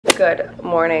Good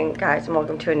morning, guys, and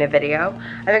welcome to a new video.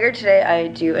 I figured today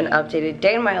I'd do an updated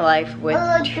day in my life with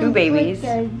two babies.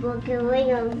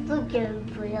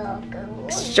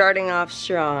 Starting off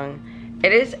strong.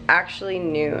 It is actually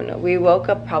noon. We woke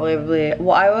up probably,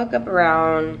 well, I woke up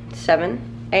around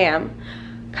 7 a.m.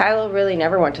 Kylo really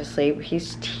never went to sleep.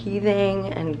 He's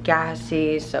teething and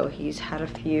gassy, so he's had a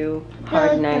few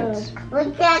hard nights.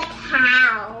 Look at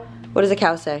cow. What does a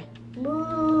cow say?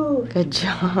 Moo. Good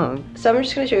job. So I'm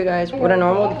just gonna show you guys what a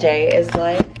normal day is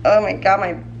like. Oh my god,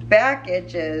 my back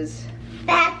itches.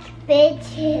 Back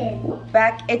bitches.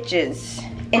 Back itches.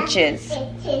 Itches.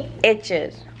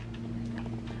 Itches.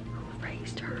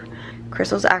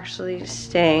 Crystal's actually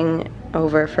staying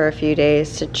over for a few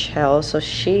days to chill, so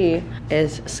she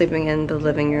is sleeping in the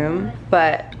living room.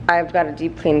 But I've got a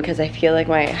deep clean because I feel like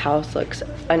my house looks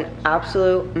an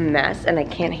absolute mess and I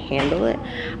can't handle it.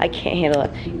 I can't handle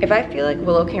it. If I feel like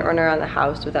Willow can't run around the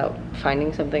house without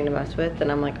finding something to mess with, then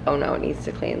I'm like, oh no, it needs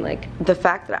to clean. Like the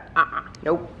fact that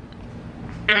nope.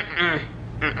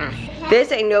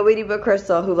 This ain't nobody but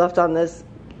Crystal who left on this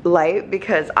light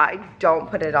because I don't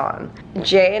put it on.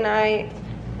 Jay and I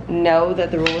know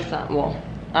that the rule of thumb, well,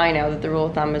 I know that the rule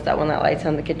of thumb is that when that light's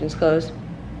on, the kitchen's closed.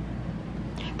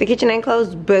 The kitchen ain't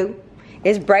closed, boo.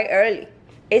 It's bright early.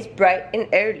 It's bright and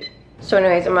early. So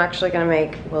anyways, I'm actually gonna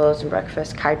make Willow some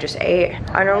breakfast. Kai just ate.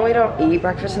 I normally don't eat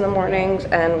breakfast in the mornings,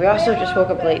 and we also just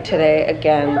woke up late today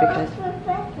again because...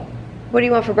 What do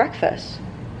you want for breakfast?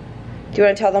 Do you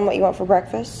want to tell them what you want for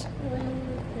breakfast?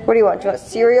 What do you want? Do you want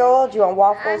cereal? Do you want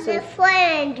waffles? I just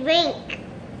want a drink.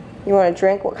 You want a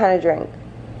drink? What kind of drink?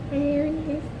 I'm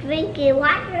just drinking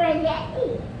water and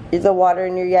Yeti. Is the water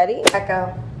in your Yeti?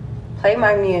 Echo, play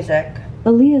my music.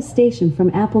 Aaliyah station from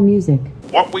Apple Music.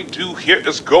 What we do here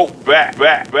is go back.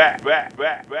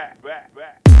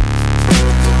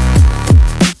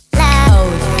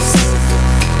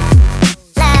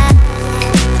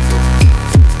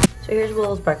 So here's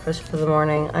Willow's breakfast for the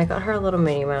morning. I got her a little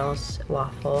Minnie Mouse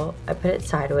waffle. I put it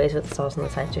sideways with the sauce on the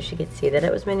side so she could see that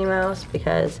it was Minnie Mouse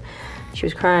because she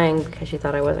was crying because she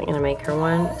thought I wasn't gonna make her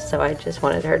one. So I just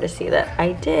wanted her to see that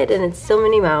I did, and it's still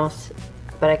Minnie Mouse,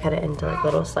 but I cut it into like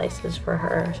little slices for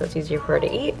her so it's easier for her to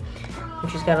eat.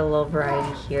 And she's got a little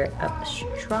variety here of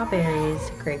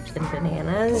strawberries, grapes, and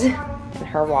bananas. And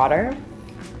her water.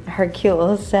 Her cute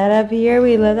little setup here.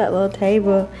 We love that little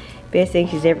table. Best thing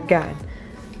she's ever got.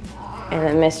 And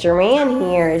then Mr. Man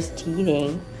here is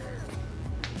teething.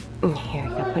 Here, you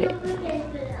gotta put it.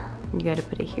 You gotta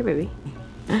put it here, baby.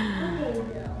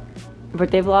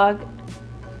 Birthday vlog.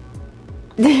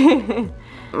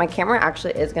 My camera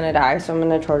actually is gonna die, so I'm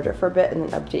gonna charge it for a bit and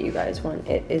then update you guys when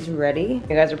it is ready.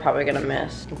 You guys are probably gonna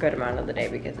miss a good amount of the day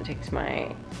because it takes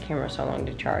my camera so long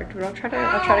to charge. But I'll try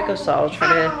to go slow. I'll try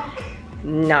to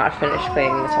not finish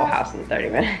cleaning this whole house in 30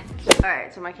 minutes. All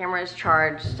right, so my camera is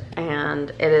charged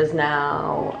and it is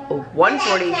now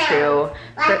 1:42.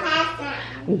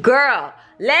 Girl,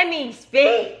 let me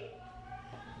speak.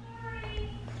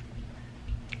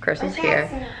 Crystal's here.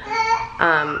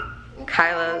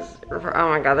 Kyla's, oh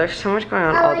my god, there's so much going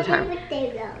on all the time.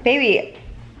 Baby,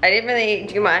 I didn't really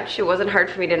do much. It wasn't hard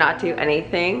for me to not do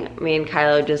anything. Me and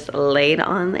Kylo just laid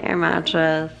on the air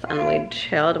mattress and we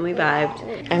chilled and we vibed.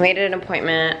 I made an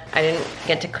appointment. I didn't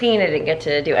get to clean. I didn't get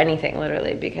to do anything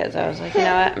literally because I was like, you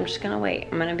know what? I'm just gonna wait.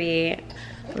 I'm gonna be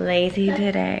lazy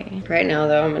today. Right now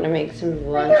though, I'm gonna make some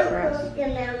lunch for us.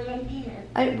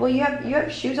 Well, you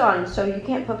have shoes on, so you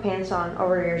can't put pants on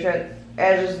over your shirt.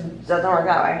 It just doesn't work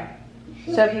that way.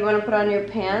 So if you want to put on your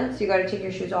pants, you gotta take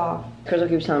your shoes off. Crystal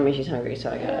keeps telling me she's hungry, so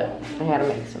I gotta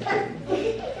make some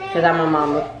food. Cause I'm a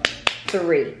mom of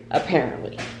 3,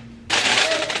 apparently.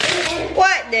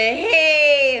 What the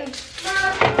hell?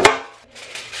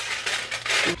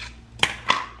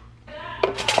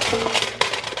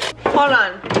 Hold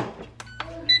on.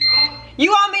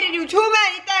 You want me to do too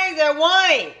many things at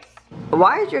once?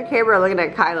 Why is your camera looking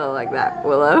at Kylo like that,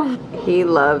 Willow? He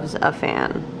loves a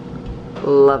fan.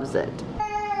 Loves it.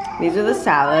 These are the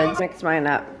salads. Mix mine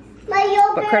up.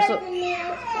 But Crystal,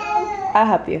 I'll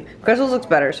help you. Crystal's looks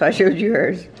better, so I showed you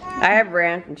hers. I have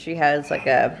ranch and she has like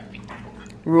a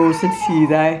roasted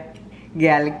Caesar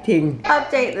garlic thing.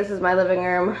 Update, this is my living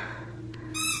room.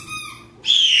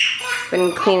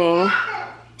 Been cleaning.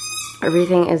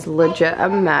 Everything is legit a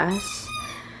mess.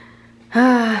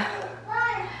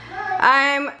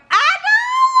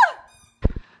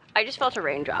 I just felt a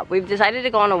raindrop. We've decided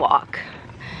to go on a walk.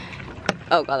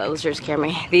 Oh god, that lizard scared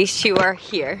me. These two are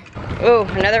here. Oh,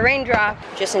 another raindrop.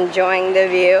 Just enjoying the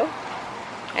view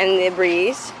and the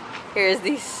breeze. Here's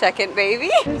the second baby.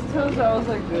 His toes are always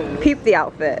like this. Peep the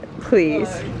outfit, please.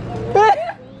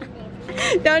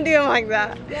 Don't do them like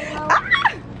that.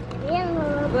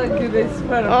 Look, they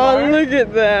spread apart. Oh, look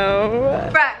at them.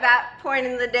 We're at that point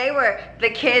in the day where the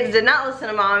kids did not listen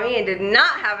to mommy and did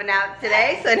not have a nap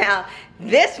today. So now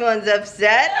this one's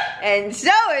upset, and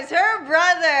so is her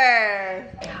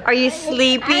brother. Are you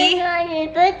sleepy? I'm going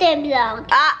to birthday vlog.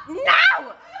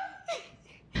 No!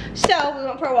 So we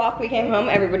went for a walk, we came home,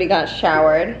 everybody got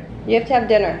showered. You have to have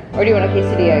dinner, or do you want a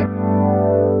quesadilla?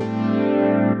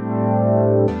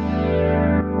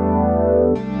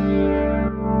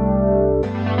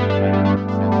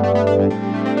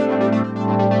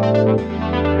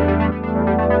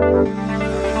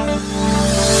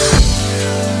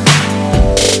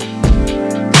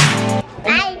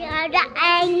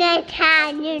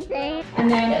 And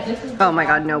then this is Oh my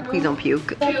god, no, please don't puke.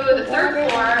 to the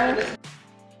third floor.